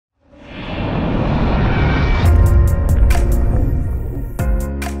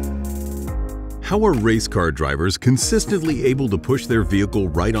How are race car drivers consistently able to push their vehicle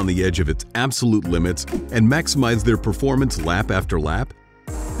right on the edge of its absolute limits and maximize their performance lap after lap?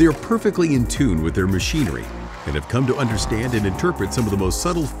 They are perfectly in tune with their machinery and have come to understand and interpret some of the most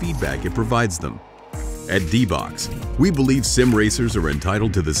subtle feedback it provides them. At D-Box, we believe sim racers are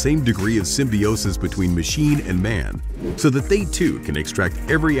entitled to the same degree of symbiosis between machine and man, so that they too can extract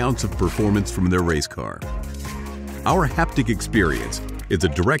every ounce of performance from their race car. Our haptic experience is a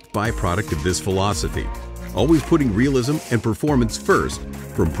direct byproduct of this philosophy, always putting realism and performance first,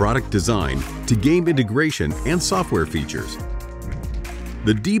 from product design to game integration and software features.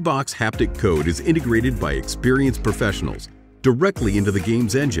 The D-Box haptic code is integrated by experienced professionals directly into the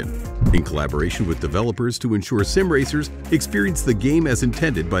game's engine, in collaboration with developers to ensure sim racers experience the game as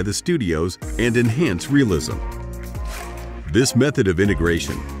intended by the studios and enhance realism. This method of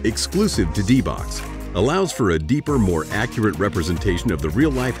integration, exclusive to D-Box, allows for a deeper, more accurate representation of the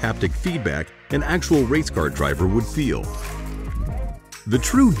real-life haptic feedback an actual race car driver would feel. The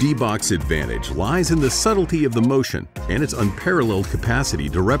true D-Box advantage lies in the subtlety of the motion and its unparalleled capacity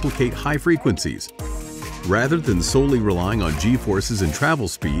to replicate high frequencies. Rather than solely relying on G-forces and travel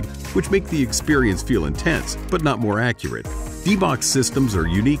speed, which make the experience feel intense but not more accurate, D-Box systems are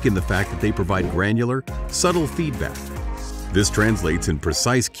unique in the fact that they provide granular, subtle feedback. This translates in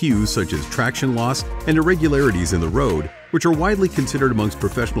precise cues such as traction loss and irregularities in the road, which are widely considered amongst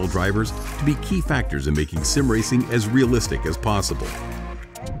professional drivers to be key factors in making sim racing as realistic as possible.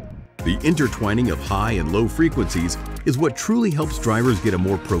 The intertwining of high and low frequencies is what truly helps drivers get a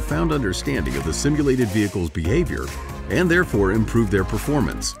more profound understanding of the simulated vehicle's behavior and therefore improve their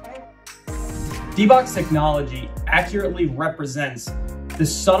performance. D-Box technology accurately represents the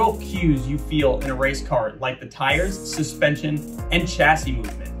subtle cues you feel in a race car, like the tires, suspension, and chassis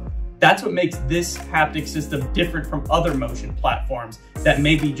movement. That's what makes this haptic system different from other motion platforms that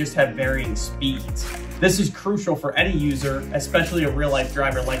maybe just have varying speeds. This is crucial for any user, especially a real-life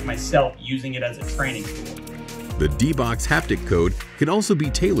driver like myself, using it as a training tool. The D-Box haptic code can also be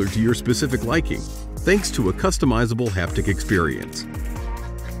tailored to your specific liking, thanks to a customizable haptic experience.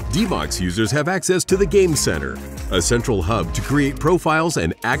 D-Box users have access to the Game Center, a central hub to create profiles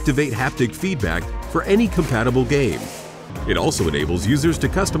and activate haptic feedback for any compatible game. It also enables users to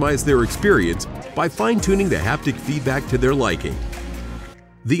customize their experience by fine-tuning the haptic feedback to their liking.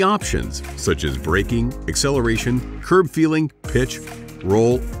 The options, such as braking, acceleration, curb feeling, pitch,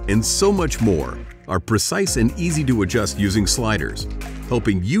 roll, and so much more, are precise and easy to adjust using sliders,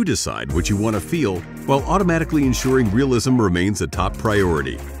 helping you decide what you want to feel while automatically ensuring realism remains a top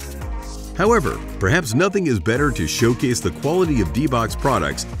priority. However, perhaps nothing is better to showcase the quality of D-Box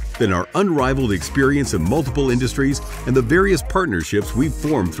products than our unrivaled experience in multiple industries and the various partnerships we've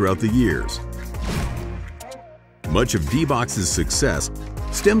formed throughout the years. Much of D-Box's success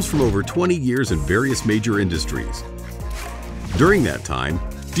stems from over 20 years in various major industries. During that time,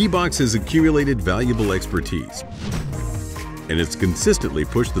 D-Box has accumulated valuable expertise, and it's consistently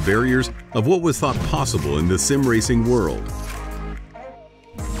pushed the barriers of what was thought possible in the sim racing world.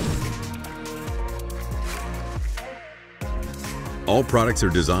 All products are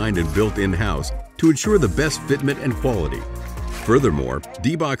designed and built in-house to ensure the best fitment and quality. Furthermore,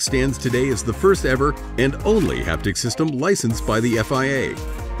 D-Box stands today as the first ever and only haptic system licensed by the FIA,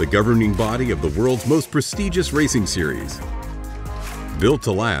 the governing body of the world's most prestigious racing series. Built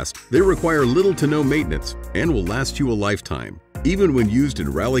to last, they require little to no maintenance and will last you a lifetime. Even when used in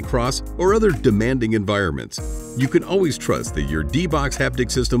rallycross or other demanding environments, you can always trust that your D-Box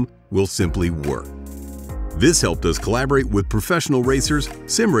haptic system will simply work. This helped us collaborate with professional racers,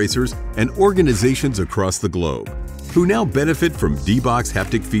 sim racers, and organizations across the globe, who now benefit from D-Box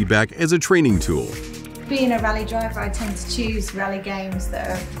haptic feedback as a training tool. Being a rally driver, I tend to choose rally games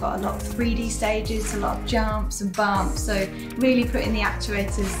that have got a lot of 3D stages, a lot of jumps and bumps, so really putting the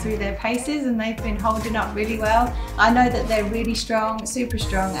actuators through their paces, and they've been holding up really well. I know that they're really strong, super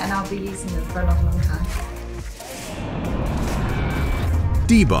strong, and I'll be using them for a long, long time.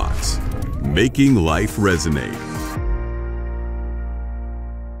 D-Box, making life resonate.